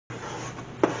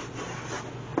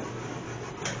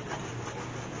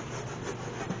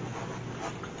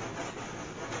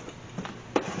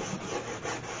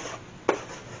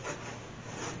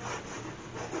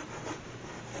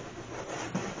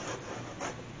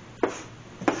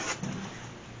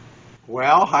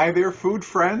Well, hi there, food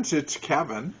friends. It's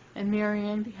Kevin. And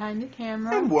Marianne behind the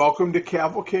camera. And welcome to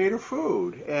Cavalcade of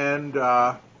Food. And,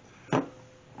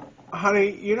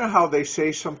 honey, you know how they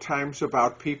say sometimes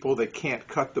about people that can't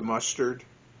cut the mustard?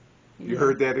 You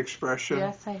heard that expression?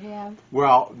 Yes, I have.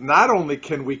 Well, not only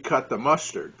can we cut the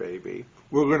mustard, baby,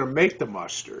 we're going to make the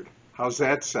mustard. How's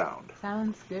that sound?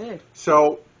 Sounds good.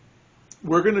 So,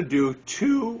 we're going to do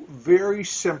two very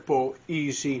simple,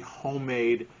 easy,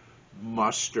 homemade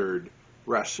mustard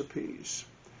recipes.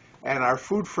 And our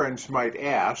food friends might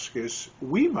ask, as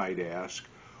we might ask,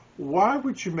 why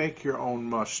would you make your own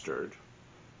mustard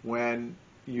when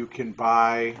you can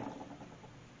buy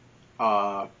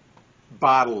a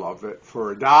bottle of it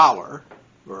for $1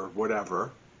 or whatever?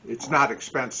 It's not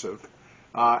expensive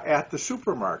at the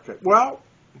supermarket. Well,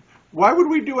 why would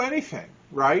we do anything,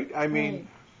 right? I mean,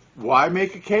 why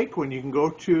make a cake when you can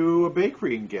go to a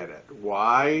bakery and get it?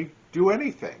 Why do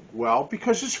anything? Well,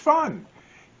 because it's fun.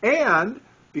 And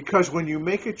because when you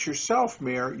make it yourself,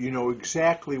 Mare, you know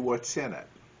exactly what's in it.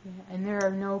 Yeah, and there are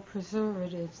no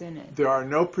preservatives in it. There are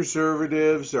no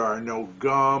preservatives, there are no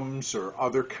gums or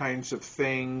other kinds of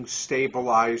things,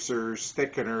 stabilizers,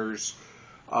 thickeners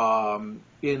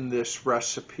in this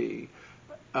recipe.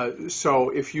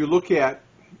 So if you look at,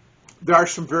 there are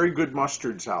some very good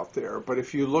mustards out there, but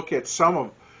if you look at some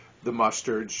of the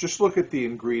mustards, just look at the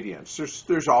ingredients.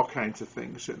 There's all kinds of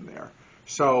things in there.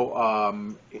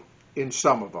 So in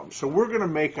some of them. So we're going to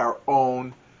make our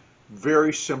own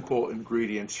very simple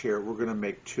ingredients here. We're going to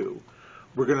make two.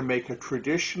 We're going to make a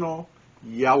traditional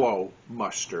yellow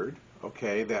mustard,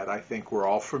 okay, that I think we're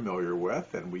all familiar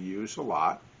with and we use a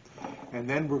lot. And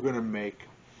then we're going to make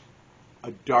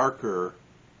a darker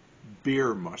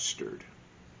beer mustard,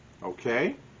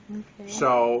 okay? Okay.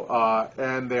 So,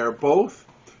 and they're both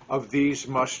of these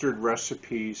mustard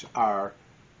recipes are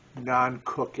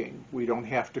non-cooking. We don't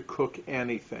have to cook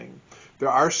anything. There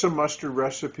are some mustard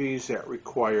recipes that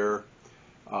require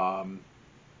some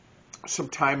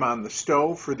time on the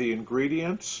stove for the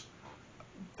ingredients.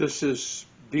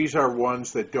 These are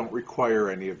ones that don't require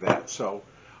any of that. So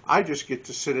I just get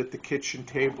to sit at the kitchen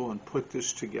table and put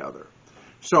this together.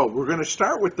 So we're going to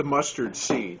start with the mustard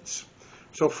seeds.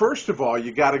 So first of all,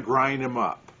 you got to grind them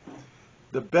up.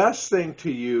 The best thing to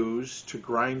use to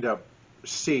grind up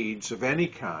seeds of any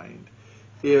kind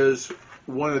is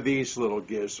one of these little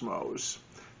gizmos.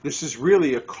 This is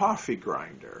really a coffee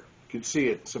grinder. You can see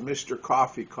it's a Mr.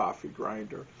 Coffee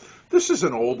grinder. This is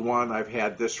an old one. I've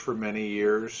had this for many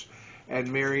years.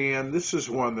 And Marianne, this is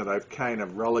one that I've kind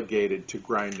of relegated to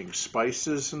grinding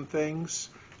spices and things,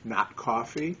 not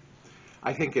coffee.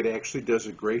 I think it actually does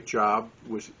a great job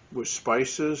with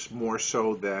spices, more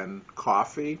so than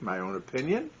coffee, my own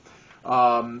opinion.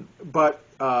 But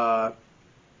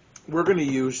we're going to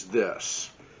use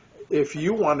this. If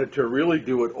you wanted to really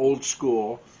do it old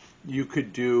school, you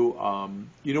could do,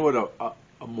 you know what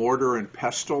a mortar and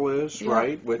pestle is,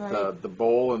 right? With the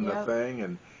bowl and the thing,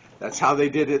 and that's how they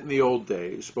did it in the old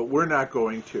days, but we're not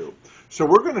going to. So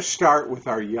we're going to start with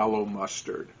our yellow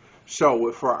mustard.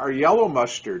 So for our yellow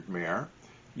mustard, Mare,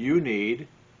 you need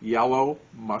yellow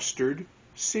mustard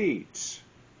seeds.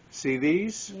 See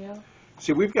these? Yeah.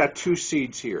 See, we've got two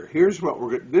seeds here. Here's what we're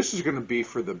going to, this is going to be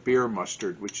for the beer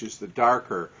mustard, which is the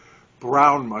darker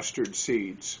brown mustard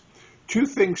seeds. Two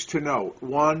things to note.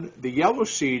 One, the yellow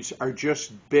seeds are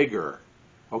just bigger,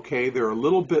 okay? They're a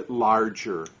little bit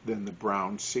larger than the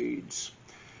brown seeds.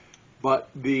 But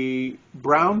the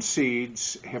brown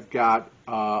seeds have got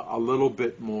a little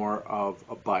bit more of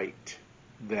a bite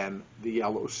than the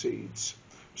yellow seeds.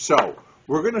 So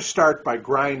we're going to start by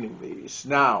grinding these.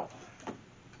 Now,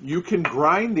 you can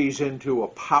grind these into a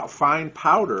fine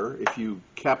powder if you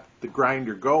kept the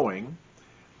grinder going,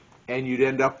 and you'd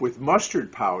end up with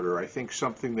mustard powder, I think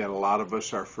something that a lot of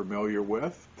us are familiar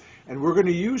with. And we're going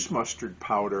to use mustard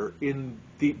powder in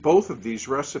both of these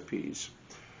recipes.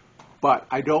 But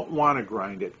I don't want to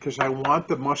grind it because I want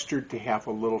the mustard to have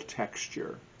a little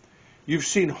texture. You've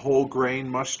seen whole grain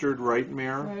mustard, right,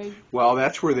 Mare? Right. Well,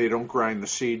 that's where they don't grind the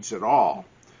seeds at all,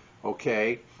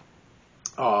 okay?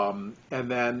 And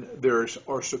then there's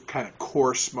also kind of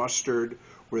coarse mustard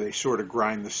where they sort of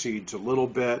grind the seeds a little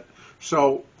bit.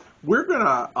 So we're going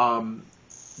to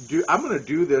I'm going to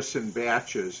do this in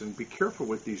batches, and be careful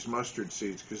with these mustard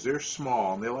seeds because they're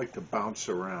small and they like to bounce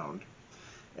around.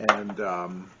 And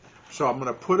so I'm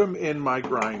going to put them in my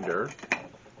grinder, and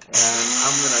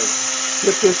I'm going to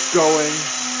get this going.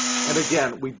 And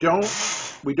again, we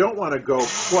don't want to go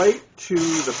quite to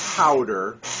the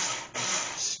powder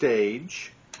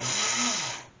stage,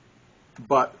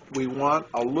 but we want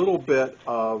a little bit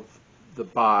of the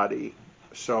body.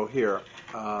 So here,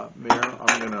 Mare,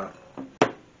 I'm going to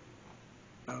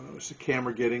I don't know, is the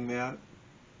camera getting that?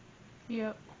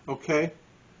 Yep. Okay.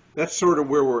 That's sort of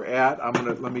where we're at.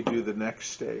 Let me do the next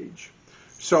stage.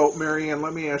 So, Marianne,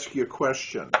 let me ask you a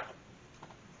question.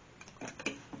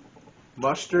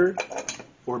 Mustard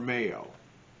or mayo?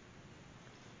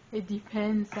 It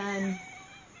depends on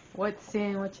what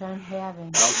sandwich I'm having.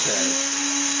 Okay.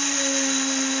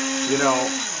 You know,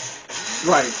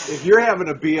 right, if you're having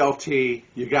a BLT,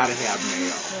 you got to have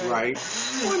mayo, right?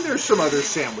 When there's some other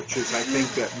sandwiches, I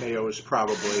think that mayo is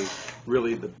probably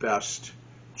really the best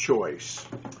choice.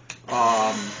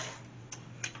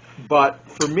 But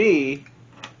for me,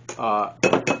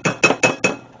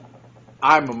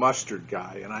 I'm a mustard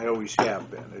guy, and I always have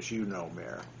been, as you know,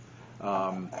 Mare.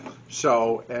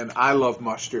 And I love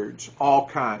mustards, all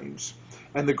kinds.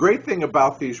 And the great thing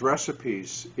about these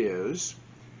recipes is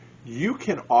you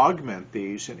can augment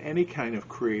these in any kind of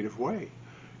creative way.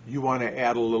 You want to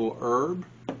add a little herb?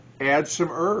 Add some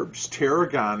herbs.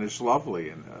 Tarragon is lovely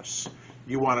in this.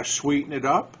 You want to sweeten it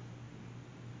up?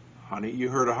 Honey, you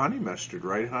heard of honey mustard,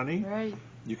 right, honey? Right.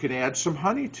 You can add some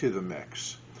honey to the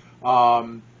mix.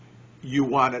 You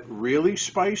want it really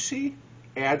spicy?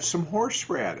 Add some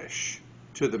horseradish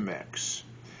to the mix.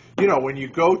 You know, when you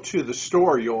go to the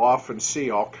store, you'll often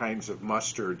see all kinds of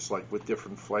mustards, like with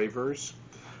different flavors.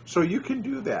 So you can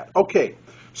do that. Okay,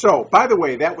 so by the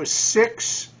way, that was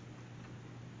 6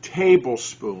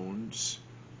 tablespoons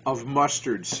of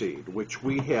mustard seed, which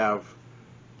we have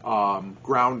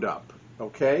ground up,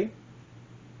 okay?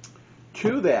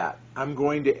 To that, I'm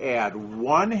going to add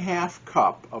 1/2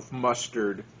 cup of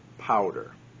mustard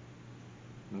powder,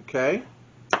 okay?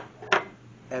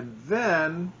 And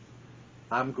then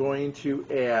I'm going to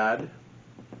add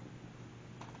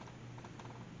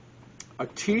a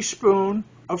teaspoon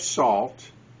of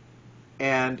salt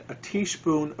and a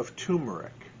teaspoon of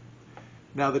turmeric.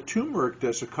 Now, the turmeric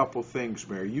does a couple things,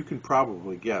 Mary. You can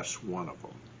probably guess one of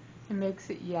them. It makes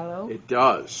it yellow. It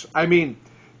does. I mean,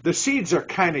 the seeds are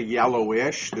kind of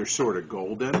yellowish. They're sort of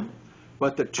golden.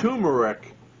 But the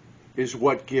turmeric is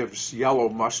what gives yellow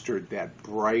mustard that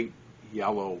bright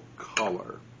yellow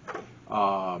color.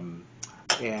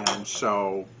 And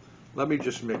so let me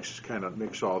just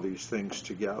mix all these things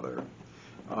together.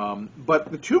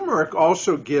 But the turmeric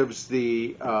also gives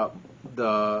a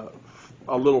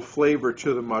little flavor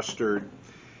to the mustard.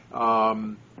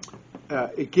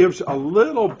 It gives a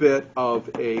little bit of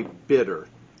a bitter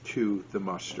to the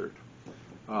mustard.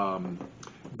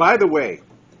 By the way,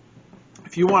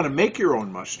 if you want to make your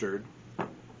own mustard,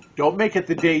 don't make it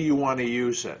the day you want to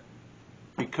use it,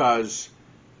 because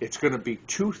it's going to be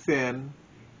too thin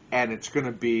and it's going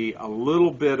to be a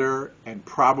little bitter and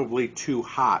probably too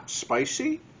hot.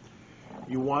 Spicy,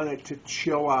 you want it to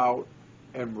chill out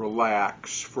and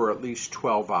relax for at least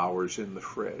 12 hours in the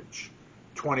fridge.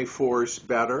 24 is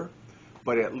better,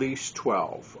 but at least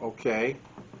 12, okay?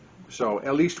 So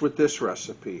at least with this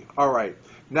recipe. All right,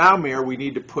 now, Mare, we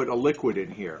need to put a liquid in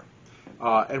here.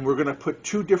 And we're going to put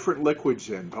 2 different liquids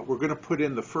in, but we're going to put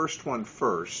in the first one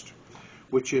first,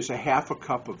 which is 1/2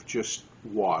 cup of just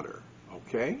water,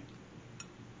 okay?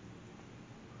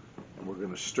 And we're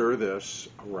going to stir this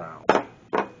around.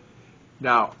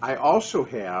 Now, I also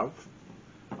have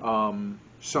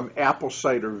some apple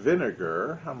cider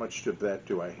vinegar. How much of that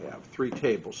do I have? 3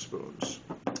 tablespoons.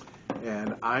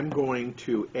 And I'm going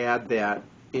to add that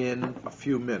in a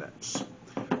few minutes.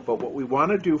 But what we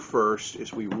want to do first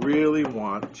is we really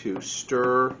want to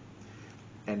stir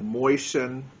and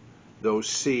moisten those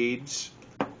seeds,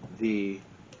 the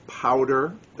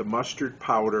powder, the mustard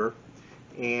powder,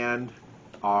 and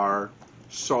our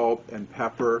salt and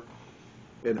pepper.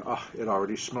 And it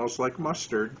already smells like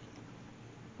mustard.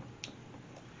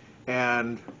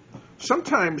 And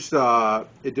sometimes,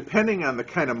 depending on the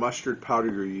kind of mustard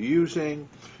powder you're using,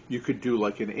 you could do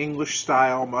like an English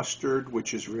style mustard,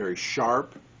 which is very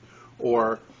sharp.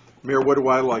 Or, Mare, what do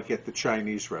I like at the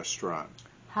Chinese restaurant?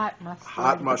 Hot mustard.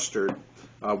 Hot mustard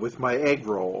with my egg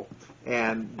roll.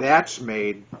 And that's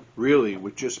made really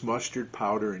with just mustard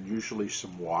powder and usually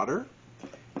some water.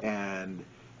 And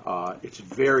it's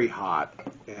very hot,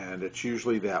 and it's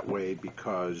usually that way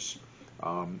because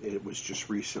it was just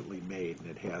recently made,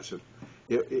 and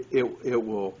it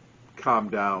will calm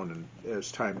down and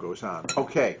as time goes on.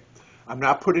 Okay, I'm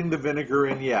not putting the vinegar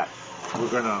in yet.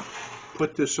 We're going to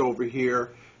put this over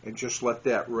here and just let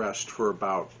that rest for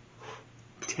about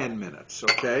 10 minutes,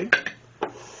 okay?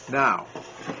 Now,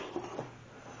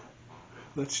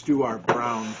 let's do our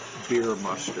brown beer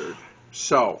mustard.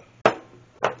 So,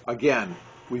 again,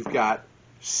 we've got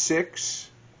 6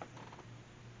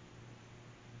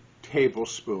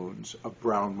 tablespoons of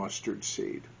brown mustard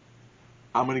seed.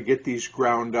 I'm going to get these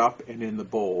ground up and in the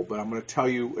bowl, but I'm going to tell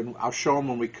you, and I'll show them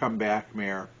when we come back,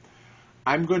 Mayor.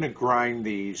 I'm going to grind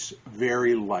these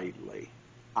very lightly.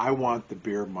 I want the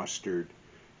beer mustard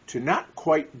to not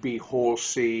quite be whole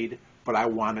seed, but I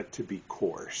want it to be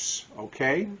coarse,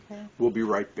 okay? Okay. We'll be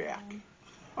right back.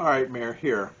 All right, Mayor,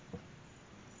 here.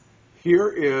 Here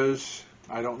is,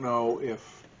 I don't know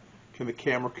if, can the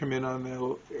camera come in on that,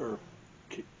 or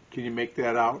can you make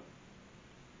that out?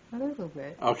 A little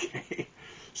bit. Okay.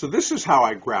 So this is how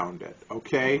I ground it,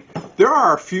 okay? There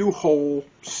are a few whole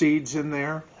seeds in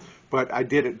there, but I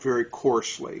did it very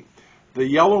coarsely. The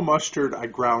yellow mustard I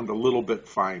ground a little bit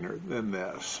finer than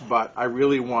this, but I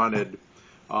really wanted,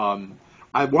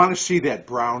 I want to see that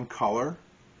brown color,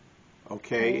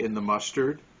 okay, in the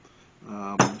mustard.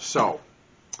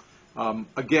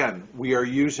 Again, we are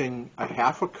using a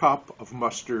half a cup of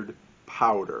mustard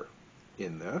powder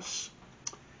in this,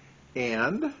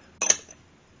 and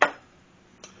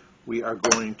we are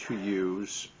going to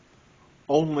use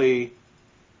only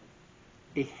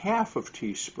a half of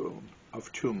teaspoon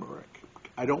of turmeric.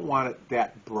 I don't want it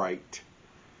that bright.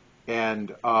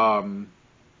 And a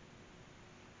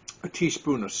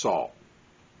teaspoon of salt.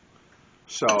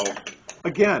 So,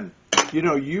 again, you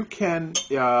know, you can,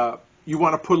 you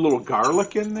want to put a little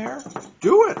garlic in there?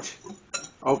 Do it.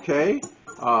 Okay?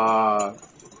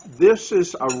 This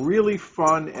is a really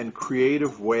fun and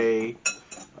creative way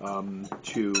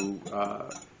to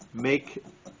make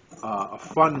a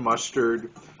fun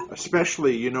mustard,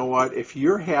 especially, you know what, if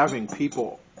you're having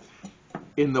people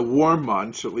in the warm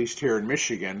months, at least here in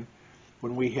Michigan,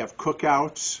 when we have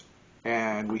cookouts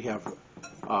and we have,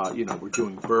 you know, we're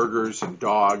doing burgers and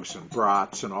dogs and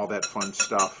brats and all that fun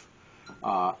stuff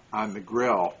on the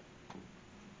grill.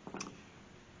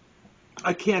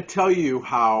 I can't tell you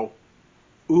how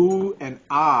ooh and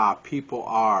ah people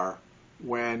are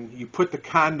when you put the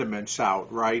condiments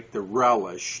out, right? The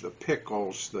relish, the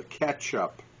pickles, the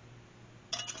ketchup.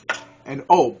 And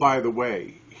oh, by the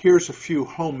way, here's a few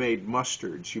homemade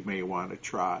mustards you may want to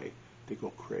try. They go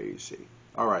crazy.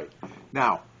 All right.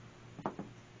 Now,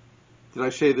 did I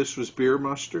say this was beer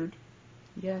mustard?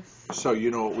 Yes. So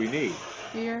you know what we need.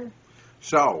 Beer.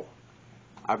 So,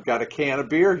 I've got a can of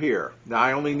beer here. Now,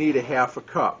 I only need a half a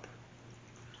cup.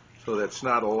 So that's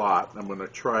not a lot. I'm going to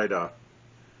try to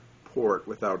pour it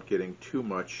without getting too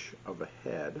much of a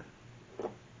head.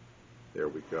 There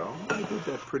we go. I did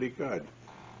that pretty good.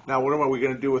 Now, what are we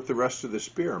going to do with the rest of this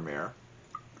beer, Mare?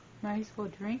 Might as well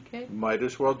drink it. Might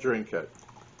as well drink it.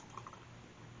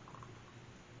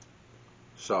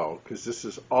 So, because this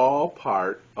is all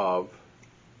part of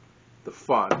the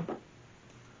fun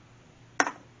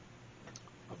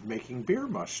of making beer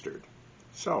mustard.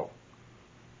 So,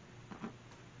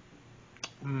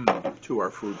 to our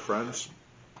food friends,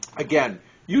 again,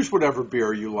 use whatever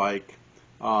beer you like.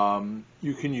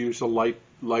 You can use a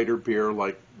lighter beer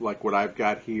like what I've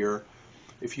got here.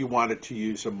 If you wanted to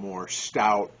use a more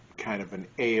stout, kind of an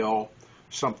ale,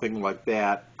 something like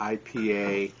that,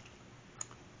 IPA,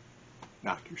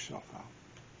 knock yourself out.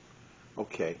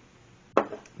 Okay,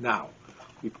 now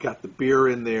we've got the beer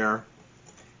in there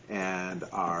and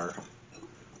our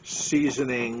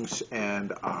seasonings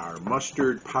and our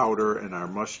mustard powder and our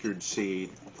mustard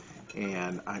seed,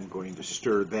 and I'm going to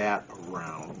stir that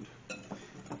around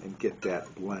and get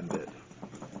that blended.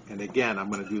 And again, I'm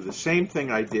going to do the same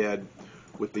thing I did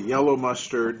with the yellow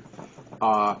mustard.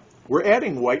 We're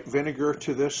adding white vinegar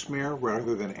to this, Mare,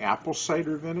 rather than apple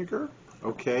cider vinegar.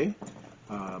 Okay.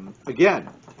 Again,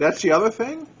 that's the other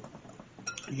thing.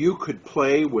 You could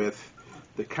play with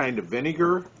the kind of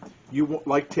vinegar you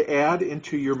like to add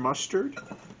into your mustard.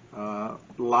 A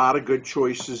lot of good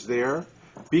choices there.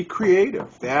 Be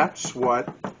creative. That's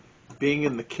what being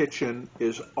in the kitchen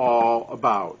is all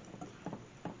about.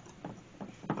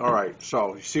 All right,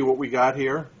 so you see what we got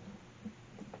here?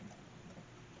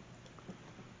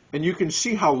 And you can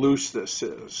see how loose this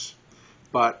is.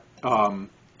 But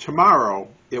tomorrow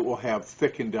it will have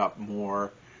thickened up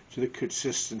more to the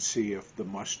consistency of the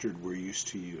mustard we're used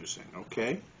to using,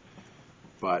 okay?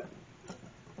 But,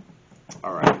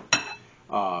 all right.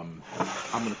 I'm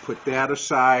going to put that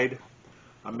aside.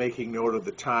 I'm making note of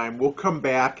the time. We'll come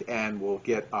back and we'll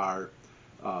get our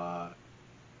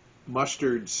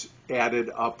mustards added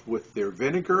up with their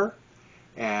vinegar,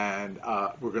 and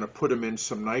we're going to put them in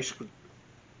some nice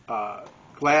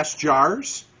glass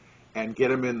jars and get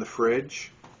them in the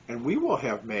fridge, and we will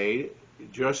have made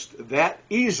just that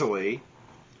easily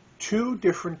 2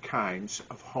 different kinds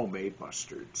of homemade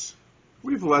mustards.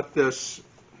 We've let this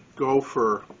go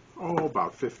for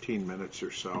about 15 minutes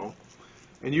or so,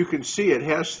 and you can see it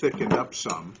has thickened up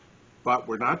some, but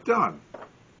we're not done.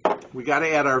 we got to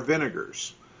add our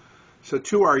vinegars. So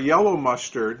to our yellow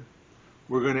mustard,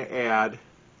 we're going to add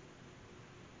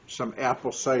some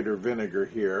apple cider vinegar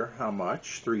here. How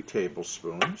much? 3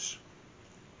 tablespoons.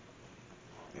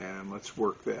 And let's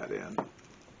work that in.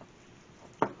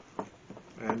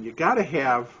 And you got to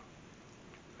have,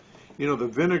 the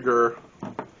vinegar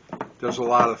does a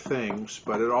lot of things,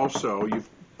 but it also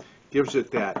gives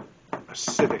it that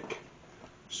acidic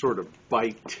sort of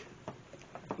bite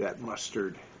that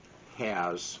mustard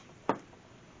has.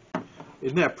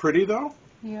 Isn't that pretty though?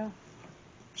 Yeah.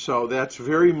 So that's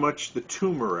very much the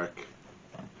turmeric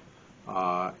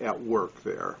at work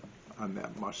there on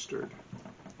that mustard.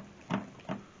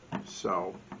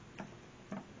 So,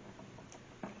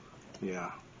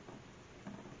 yeah.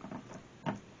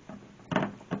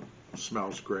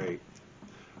 Smells great.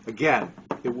 Again,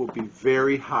 it will be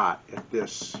very hot at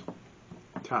this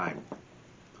time.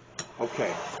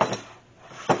 Okay.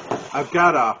 I've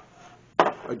got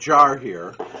a jar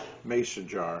here, mason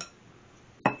jar.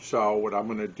 So what I'm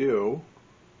going to do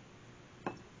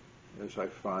is I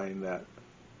find that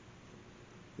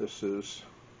this is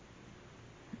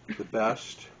the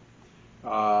best.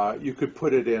 You could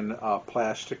put it in a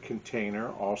plastic container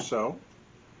also.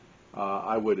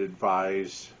 I would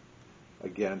advise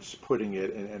against putting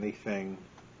it in anything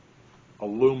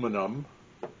aluminum.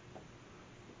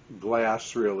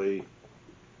 Glass really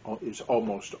is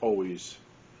almost always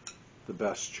the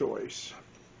best choice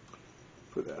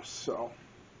for this. So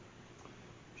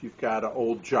if you've got an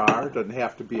old jar, it doesn't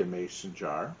have to be a mason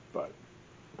jar, but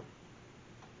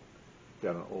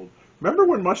got an old. Remember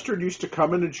when mustard used to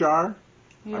come in a jar?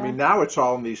 Yeah. I mean, now it's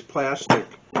all in these plastic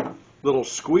little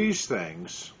squeeze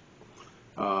things.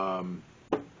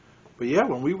 But yeah,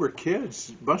 when we were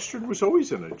kids, mustard was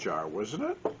always in a jar, wasn't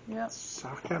it? Yeah. That's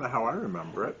kind of how I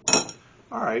remember it.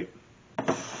 All right.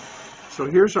 So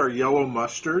here's our yellow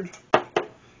mustard,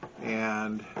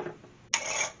 and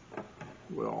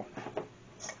my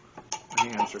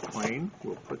hands are clean.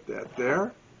 We'll put that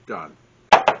there. Done.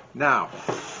 Now,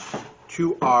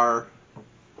 to our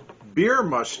beer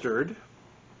mustard,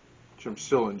 which I'm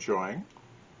still enjoying,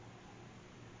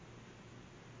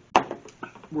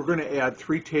 we're going to add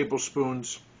 3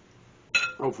 tablespoons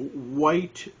of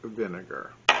white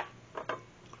vinegar.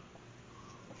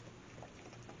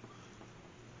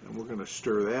 And we're going to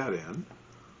stir that in.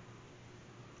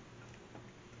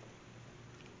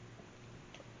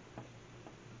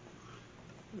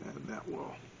 And that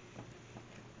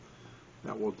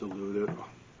will dilute it.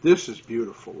 This is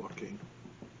beautiful looking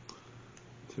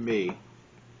to me.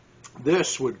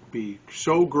 This would be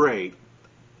so great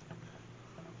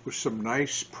with some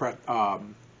nice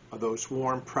those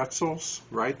warm pretzels,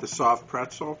 right? The soft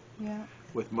pretzel. Yeah.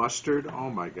 With mustard.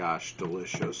 Oh my gosh,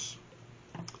 delicious.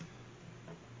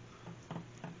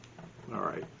 All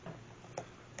right.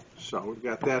 So we've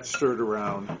got that stirred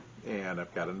around, and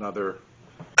I've got another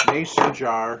mason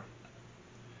jar,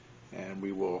 and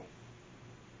we will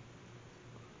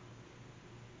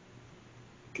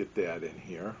get that in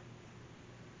here.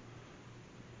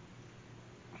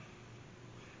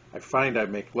 I find I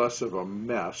make less of a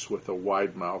mess with a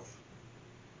wide mouth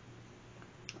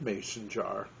mason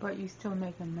jar. But you still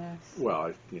make a mess.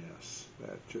 Well, yes,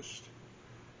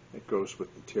 it goes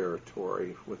with the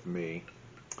territory with me.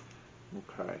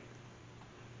 Okay.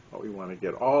 Well, we want to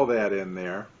get all that in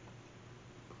there.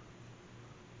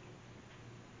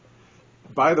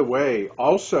 By the way,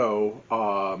 also,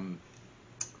 a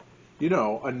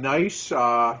nice,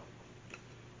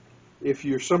 if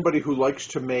you're somebody who likes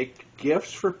to make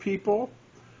gifts for people,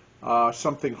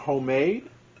 something homemade,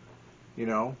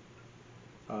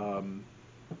 come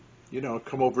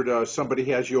over to somebody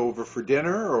has you over for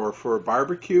dinner or for a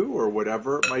barbecue or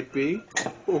whatever it might be.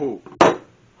 Ooh,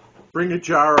 bring a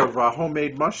jar of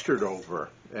homemade mustard over,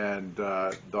 and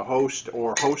the host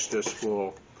or hostess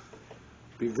will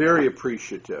be very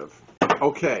appreciative.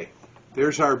 Okay,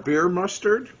 there's our beer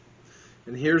mustard,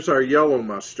 and here's our yellow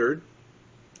mustard.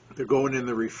 They're going in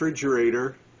the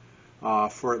refrigerator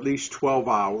for at least 12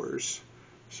 hours.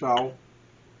 So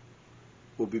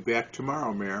we'll be back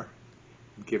tomorrow, Mare,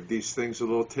 and give these things a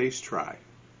little taste try.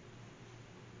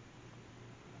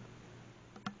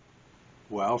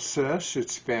 Well, sis,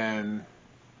 it's been,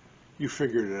 you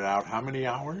figured it out, how many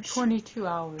hours? 22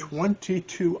 hours.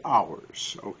 22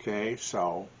 hours, okay,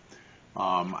 so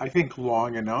I think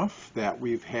long enough that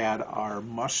we've had our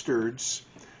mustards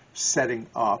setting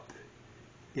up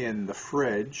in the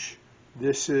fridge.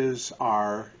 This is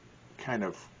our kind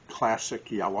of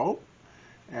classic yellow,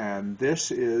 and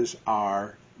this is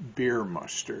our beer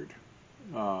mustard.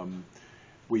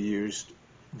 We used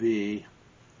the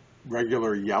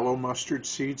regular yellow mustard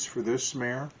seeds for this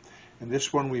mare, and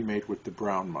this one we made with the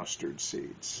brown mustard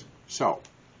seeds. So,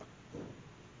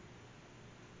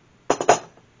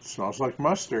 smells like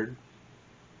mustard.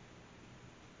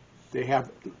 They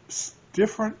have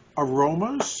different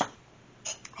aromas,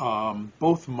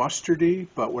 both mustardy,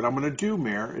 but what I'm going to do,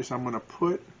 Mare, is I'm going to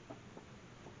put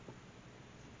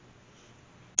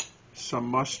some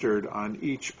mustard on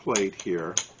each plate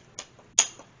here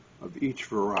of each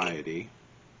variety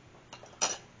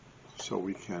so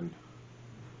we can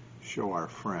show our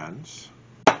friends.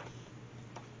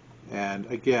 And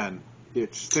again,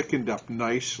 it's thickened up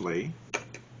nicely.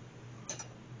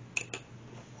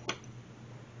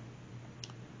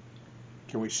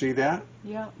 Can we see that?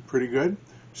 Yeah. Pretty good.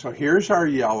 So here's our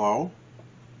yellow,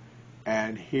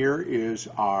 and here is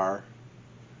our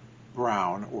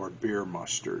brown or beer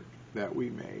mustard that we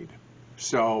made.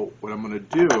 So what I'm going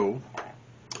to do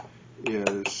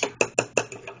is,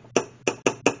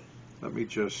 let me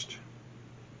just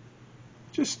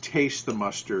taste the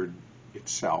mustard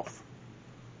itself.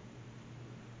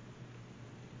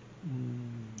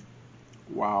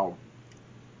 Wow.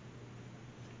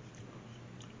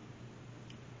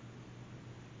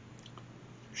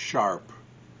 Sharp.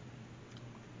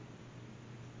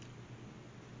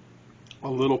 A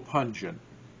little pungent.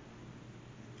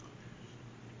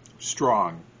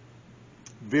 Strong.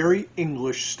 Very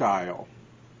English style.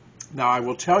 Now I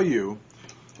will tell you,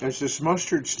 as this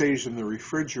mustard stays in the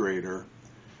refrigerator,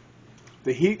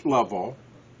 the heat level,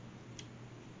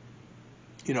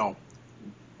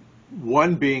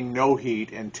 1 being no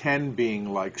heat and 10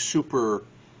 being like super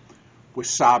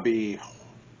wasabi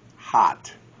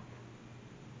hot,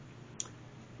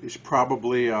 is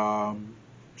probably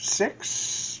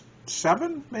 6,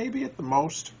 7 maybe at the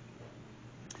most.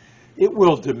 It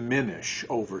will diminish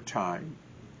over time,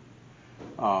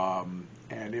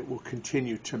 and it will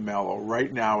continue to mellow.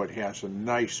 Right now it has a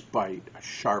nice bite, a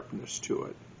sharpness to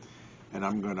it. And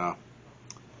I'm going to,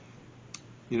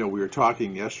 we were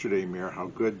talking yesterday, Mir, how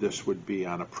good this would be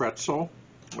on a pretzel.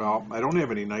 Well, I don't have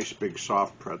any nice big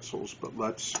soft pretzels, but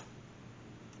let's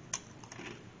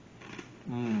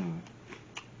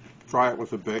try it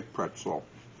with a big pretzel.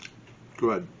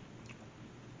 Good.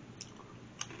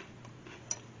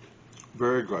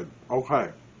 Very good. Okay.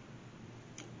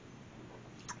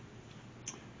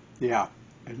 Yeah.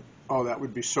 And, oh, that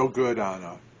would be so good on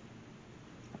a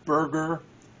burger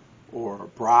or a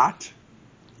brat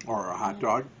or a hot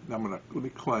dog. Let me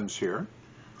cleanse here.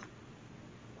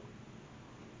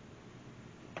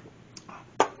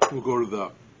 We'll go to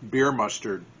the beer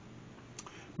mustard.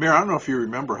 Mary, I don't know if you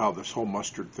remember how this whole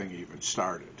mustard thing even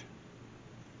started.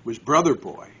 It was Brother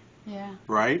Boy. Yeah.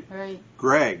 Right? Right.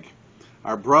 Greg,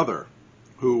 our brother,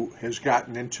 who has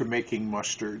gotten into making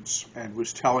mustards and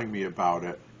was telling me about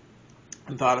it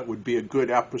and thought it would be a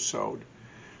good episode.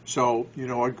 So, you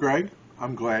know what, Greg?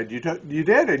 I'm glad you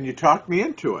did, and you talked me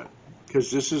into it,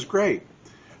 because this is great.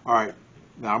 All right,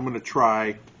 now I'm going to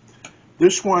try.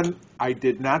 This one, I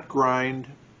did not grind.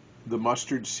 The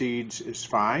mustard seeds is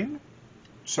fine.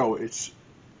 So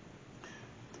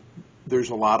there's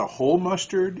a lot of whole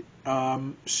mustard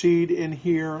seed in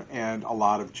here and a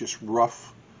lot of just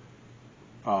rough,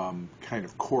 kind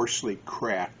of coarsely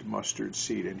cracked mustard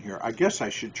seed in here. I guess I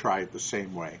should try it the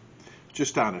same way,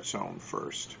 just on its own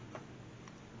first.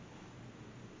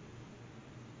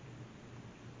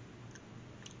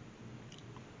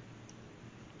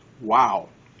 Wow.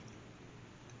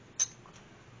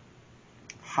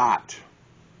 Hot.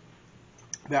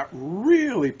 That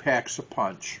really packs a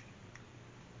punch.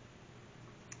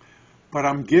 But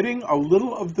I'm getting a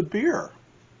little of the beer.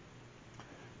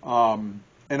 And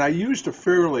I used a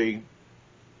fairly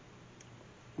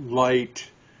light,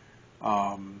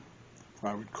 what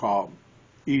I would call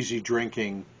easy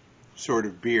drinking sort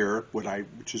of beer,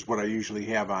 which is what I usually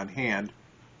have on hand.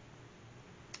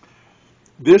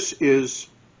 This is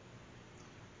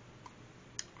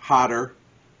hotter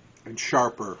and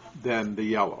sharper than the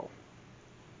yellow.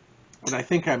 And I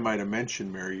think I might have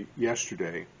mentioned, Mary,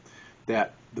 yesterday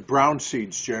that the brown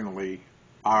seeds generally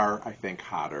are, I think,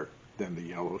 hotter than the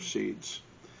yellow seeds.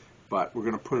 But we're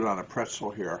going to put it on a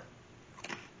pretzel here.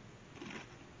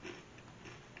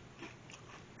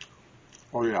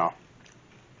 Oh, yeah.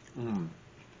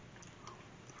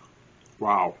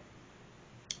 Wow.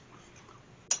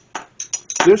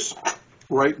 This,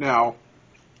 right now,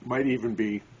 might even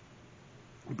be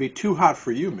too hot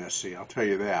for you, Missy. I'll tell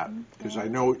you that, because I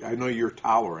know your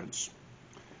tolerance.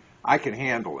 I can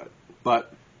handle it,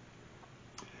 but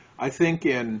I think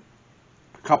in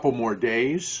a couple more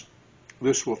days,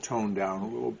 this will tone down a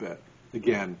little bit.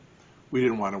 Again, we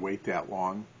didn't want to wait that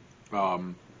long,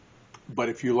 But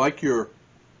if you like your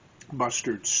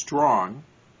mustard strong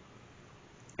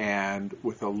and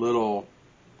with a little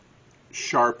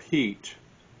sharp heat,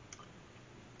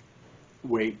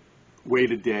 wait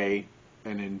a day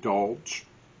and indulge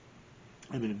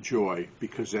and enjoy,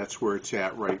 because that's where it's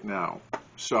at right now.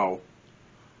 So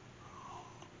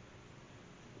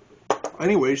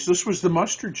anyways, this was the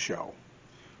mustard show.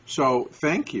 So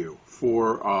thank you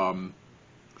for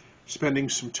spending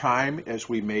some time as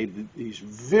we made these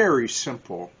very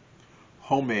simple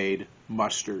homemade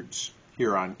mustards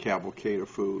here on Cavalcade of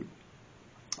Food.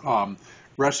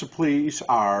 Recipes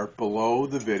are below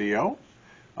the video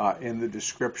in the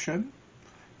description,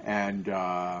 and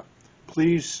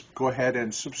please go ahead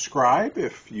and subscribe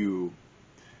if you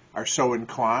are so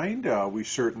inclined. We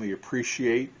certainly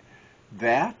appreciate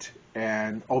that.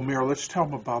 And Mayor, let's tell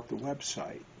them about the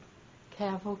website.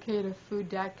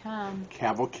 Cavalcadeoffood.com.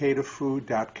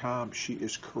 Cavalcadeoffood.com. She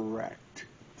is correct.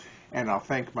 And I'll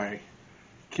thank my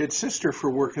kid sister for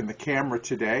working the camera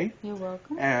today. You're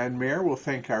welcome. And Mayor will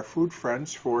thank our food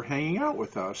friends for hanging out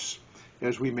with us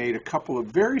as we made a couple of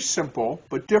very simple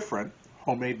but different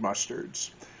homemade mustards.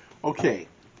 Okay.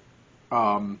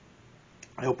 I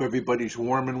hope everybody's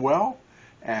warm and well,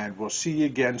 and we'll see you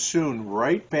again soon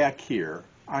right back here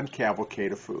on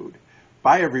Cavalcade of Food.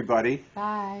 Bye, everybody.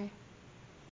 Bye.